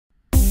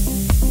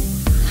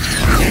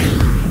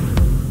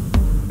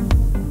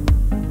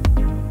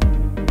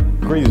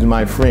Greetings,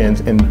 my friends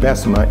in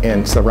Bessemer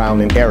and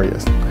surrounding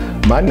areas.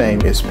 My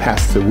name is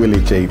Pastor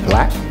Willie J.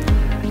 Black,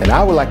 and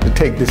I would like to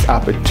take this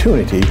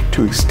opportunity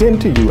to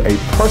extend to you a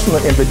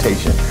personal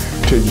invitation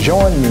to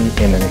join me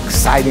in an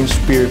exciting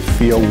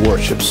spirit-filled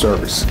worship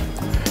service.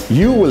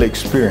 You will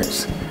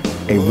experience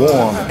a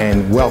warm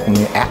and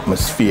welcoming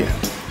atmosphere,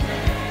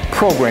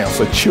 programs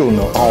for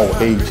children of all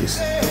ages,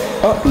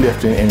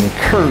 uplifting and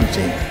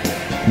encouraging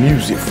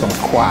music from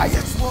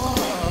choirs,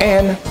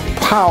 and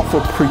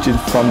powerful preaching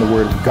from the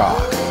Word of God.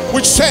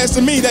 Which says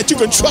to me that you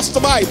can trust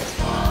the Bible.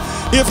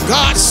 If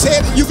God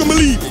said it, you can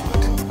believe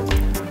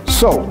it.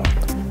 So,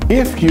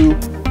 if you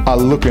are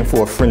looking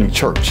for a friendly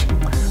church,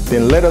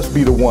 then let us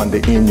be the one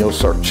to end your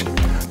search.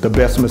 The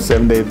Bessemer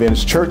Seventh-day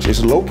Adventist Church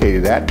is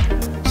located at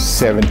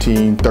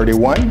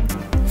 1731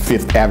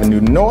 5th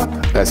Avenue North.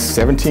 That's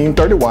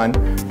 1731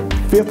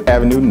 5th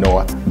Avenue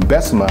North,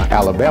 Bessemer,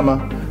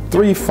 Alabama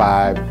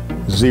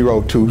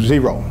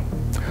 35020.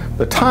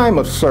 The time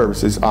of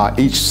services are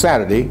each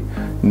Saturday,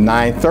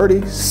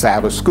 9:30,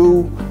 Sabbath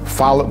school,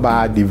 followed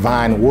by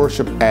divine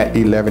worship at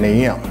 11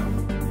 a.m.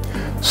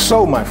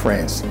 So, my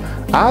friends,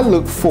 I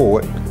look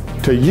forward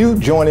to you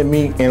joining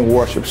me in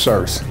worship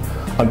service.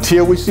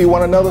 Until we see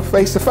one another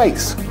face to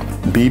face,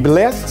 be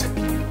blessed,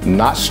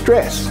 not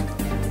stressed.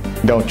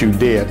 Don't you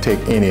dare take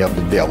any of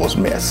the devil's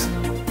mess.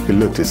 We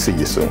look to see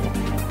you soon.